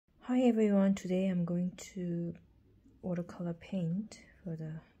Hi everyone, today I'm going to watercolor paint for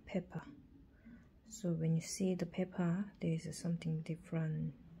the paper. So when you see the paper, there is something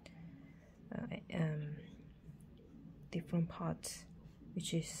different, different parts,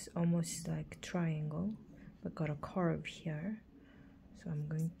 which is almost like triangle, but got a curve here. So I'm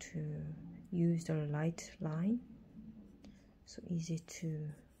going to use the light line, so easy to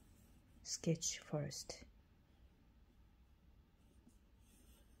sketch first.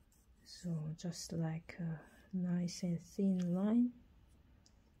 So just like a nice and thin line.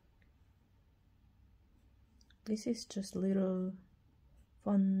 This is just little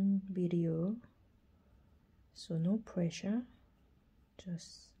fun video, so no pressure,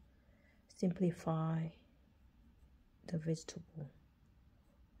 just simplify the vegetable.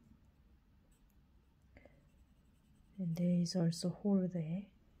 And there is also a hole there,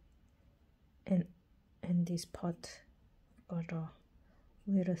 and this part got a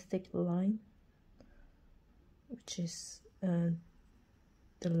little thick line, which is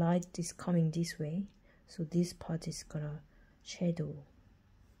the light is coming this way, so this part is gonna shadow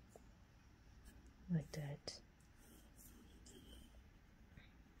like that.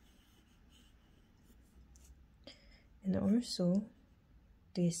 And also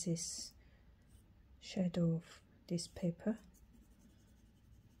this is shadow of this paper.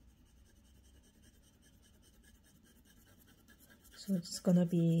 So it's gonna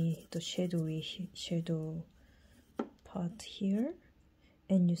be the shadowy shadow part here,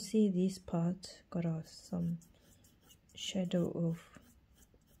 and you see this part got some shadow of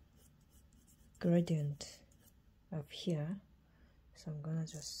gradient up here, so I'm gonna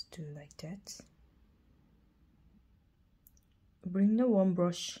just do like that. Bring the one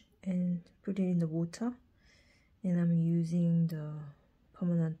brush and put it in the water, and I'm using the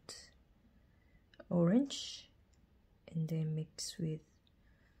permanent orange, and then mix with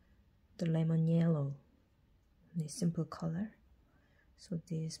the lemon yellow, the simple color. So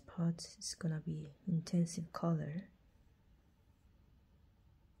this part is gonna be intensive color.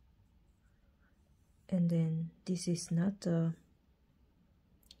 And then this is not a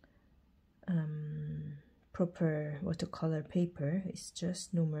proper watercolor paper, it's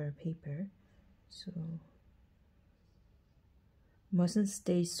just normal paper, so mustn't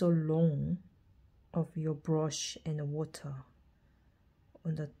stay so long of your brush and water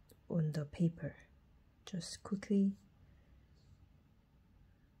on the paper. Just quickly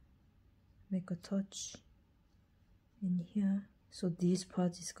make a touch in here. So this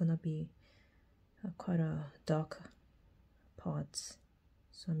part is gonna be quite a dark part,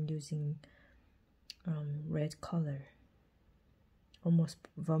 so I'm using red color, almost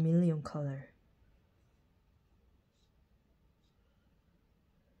vermilion color.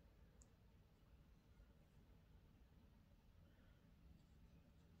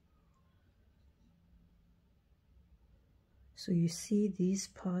 So you see these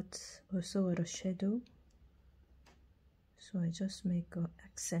parts also are a shadow, so I just make an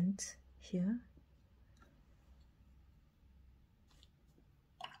accent here.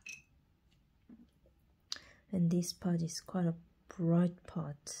 And this part is quite a bright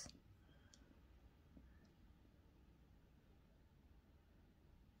part.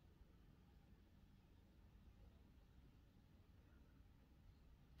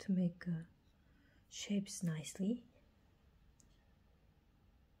 To make shapes nicely.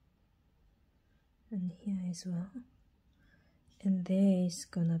 And here as well. And there is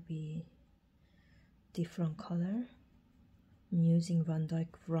gonna be different color. I'm using Van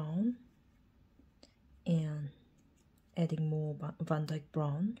Dyke brown and adding more Van Dyke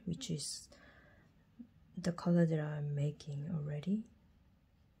brown, which is the color that I'm making already.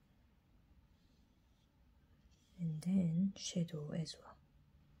 And then shadow as well.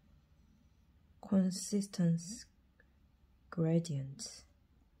 Consistent gradient.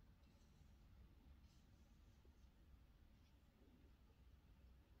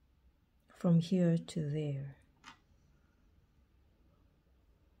 From here to there.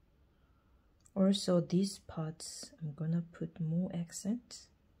 Also these parts I'm gonna put more accent,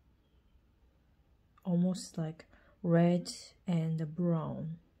 almost like red and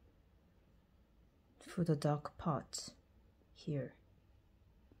brown for the dark part here.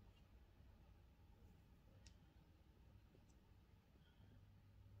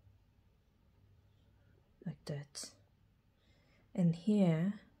 Like that. And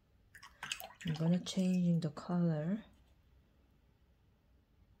here I'm gonna change the color,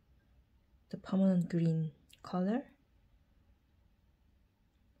 the permanent green color,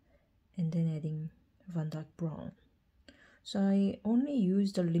 and then adding Van Dyke brown. So I only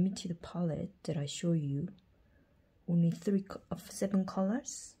use the limited palette that I show you, only 7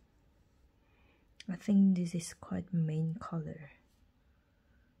 colors, I think this is quite main color.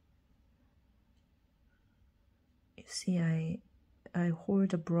 You see, I hold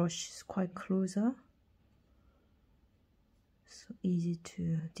the brush quite closer, so easy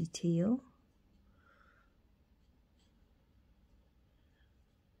to detail.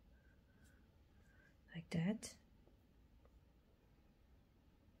 Like that.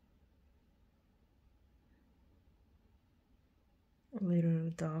 Little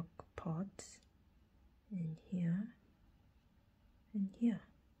dark spots in here and here.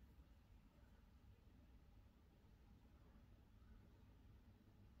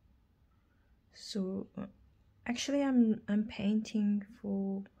 So actually I'm painting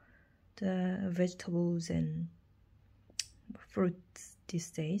for the vegetables and fruits these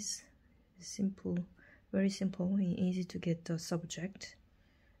days. Simple, very simple and easy to get the subject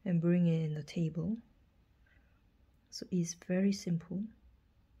and bring it in the table. So it's very simple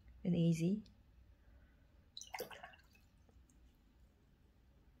and easy.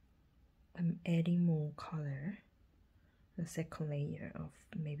 I'm adding more color, the second layer of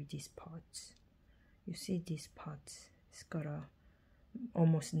maybe these parts. You see this part, it's got a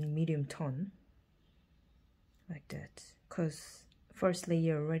almost medium tone, like that, because first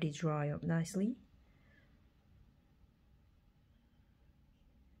layer already dry up nicely.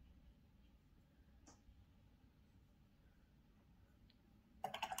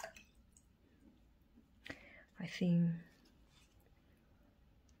 I think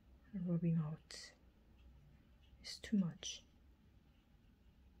rubbing out is too much.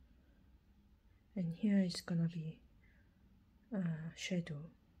 And here is gonna be shadow.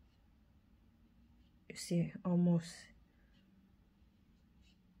 You see, almost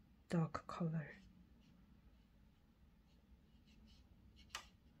dark color.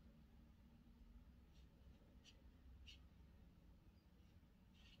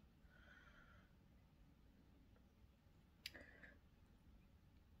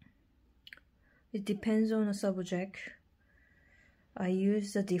 It depends on the subject. I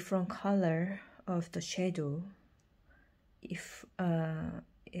use a different color of the shadow. If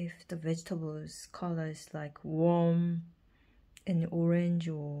the vegetables color is like warm and orange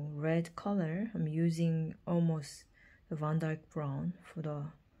or red color, I'm using almost the Van Dyke brown for the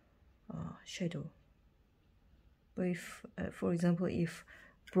shadow. But if, for example, if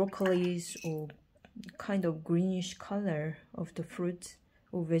broccolis or kind of greenish color of the fruit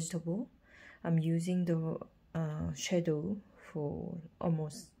or vegetable, I'm using the shadow for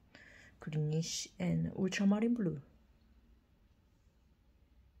almost greenish and ultramarine blue.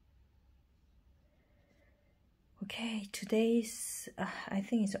 Okay, today's I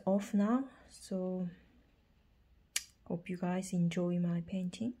think it's off now, so hope you guys enjoy my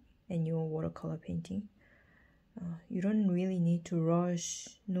painting and your watercolor painting. You don't really need to rush,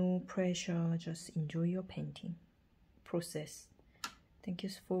 no pressure, just enjoy your painting process. Thank you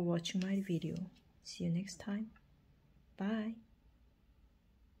for watching my video. See you next time. Bye.